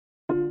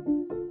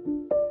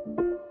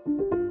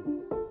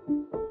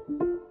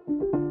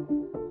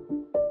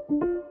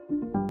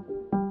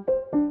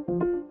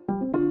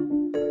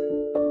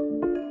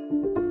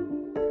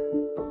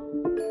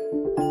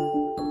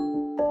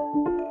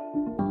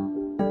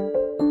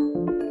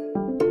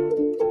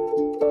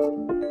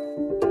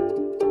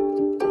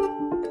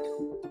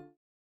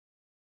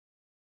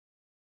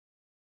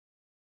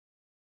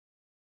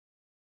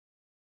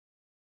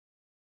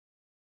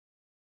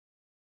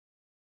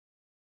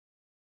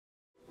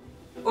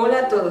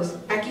Hola a todos,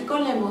 aquí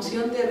con la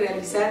emoción de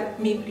realizar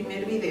mi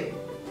primer video.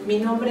 Mi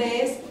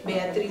nombre es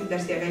Beatriz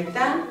García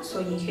Gaitán,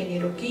 soy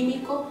ingeniero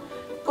químico,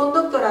 con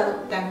doctorado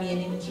también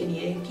en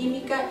ingeniería en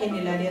química en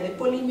el área de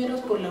polímeros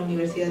por la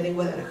Universidad de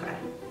Guadalajara.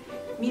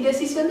 Mi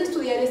decisión de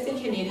estudiar esta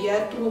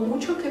ingeniería tuvo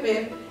mucho que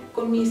ver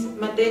con mis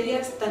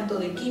materias tanto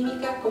de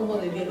química como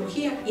de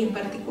biología y en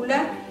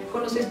particular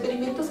con los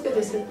experimentos que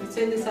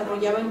se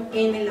desarrollaban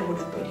en el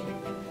laboratorio.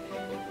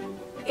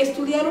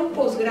 Estudiar un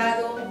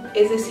posgrado,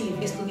 es decir,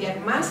 estudiar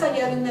más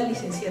allá de una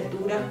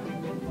licenciatura,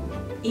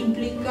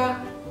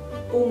 implica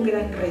un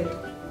gran reto,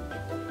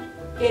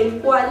 el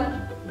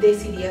cual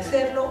decidí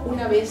hacerlo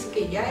una vez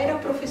que ya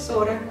era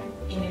profesora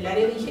en el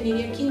área de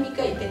ingeniería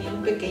química y tenía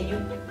un pequeño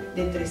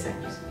de 3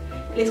 años.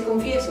 Les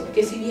confieso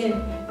que si bien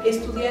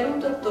estudiar un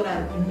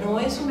doctorado no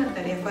es una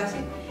tarea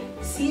fácil,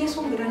 sí es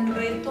un gran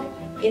reto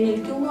en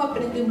el que uno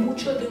aprende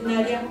mucho de un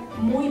área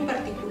muy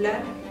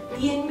particular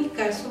y en mi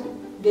caso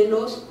de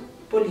los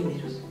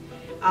polímeros.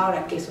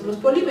 Ahora, ¿qué son los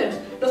polímeros?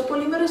 Los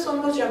polímeros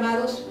son los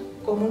llamados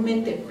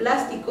comúnmente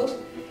plásticos,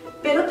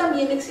 pero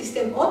también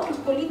existen otros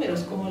polímeros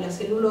como la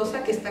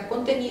celulosa que está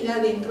contenida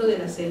dentro de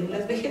las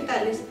células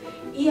vegetales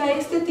y a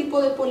este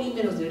tipo de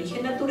polímeros de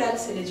origen natural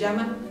se les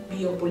llama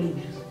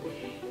biopolímeros.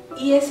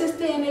 Y es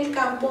en el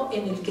campo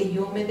en el que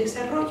yo me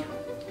desarrollo,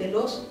 de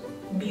los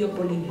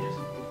biopolímeros.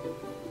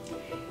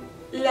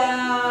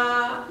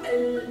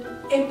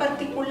 En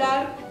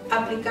particular,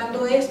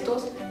 aplicando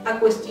estos a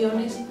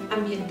cuestiones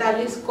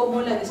ambientales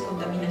como la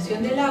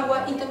descontaminación del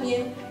agua y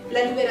también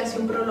la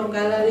liberación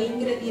prolongada de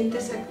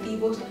ingredientes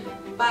activos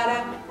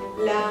para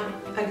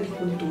la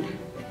agricultura,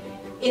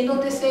 en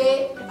donde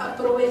se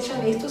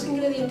aprovechan estos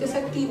ingredientes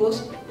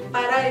activos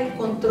para el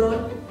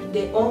control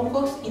de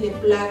hongos y de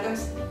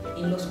plagas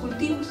en los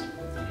cultivos.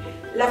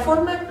 La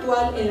forma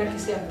actual en la que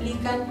se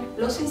aplican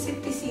los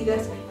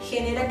insecticidas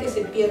genera que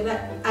se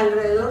pierda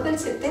alrededor del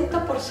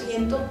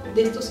 70%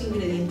 de estos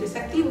ingredientes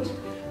activos,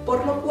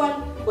 por lo cual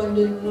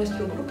cuando en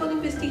nuestro grupo de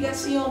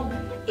investigación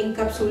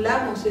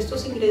encapsulamos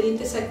estos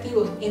ingredientes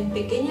activos en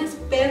pequeñas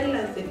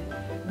perlas de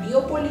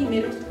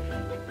biopolímeros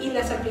y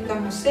las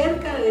aplicamos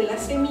cerca de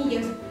las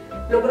semillas,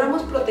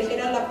 logramos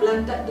proteger a la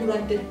planta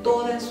durante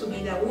toda su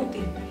vida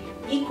útil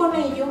y con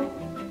ello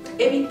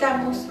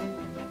evitamos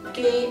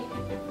que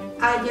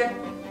haya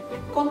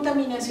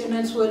contaminación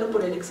al suelo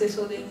por el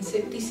exceso de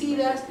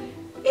insecticidas,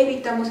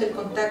 evitamos el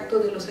contacto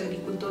de los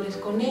agricultores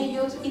con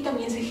ellos y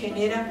también se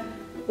genera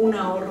un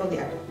ahorro de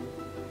agua.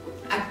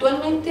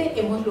 Actualmente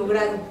hemos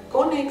logrado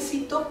con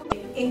éxito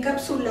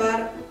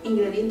encapsular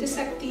ingredientes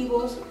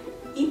activos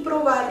y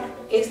probar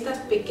estas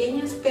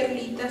pequeñas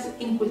perlitas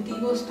en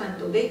cultivos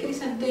tanto de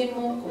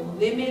crisantemo como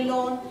de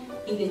melón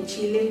y de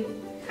chile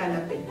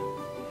jalapeño.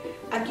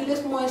 Aquí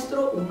les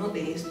muestro uno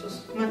de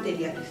estos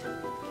materiales.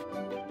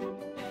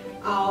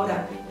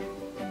 Ahora,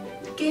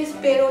 ¿qué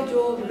espero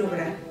yo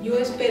lograr? Yo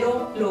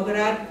espero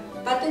lograr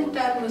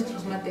patentar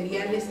nuestros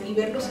materiales y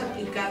verlos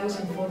aplicados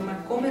en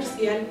forma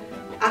comercial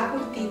a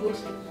cultivos.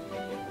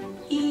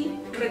 Y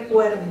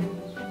recuerden,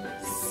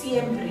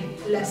 siempre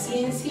la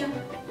ciencia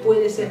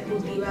puede ser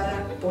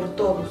cultivada por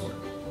todos,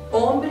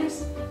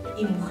 hombres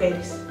y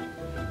mujeres.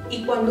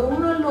 Y cuando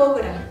uno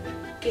logra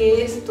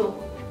que esto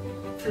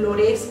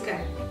florezca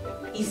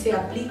y se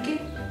aplique,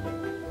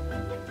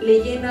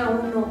 le llena a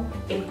uno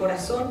el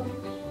corazón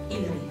y la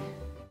vida.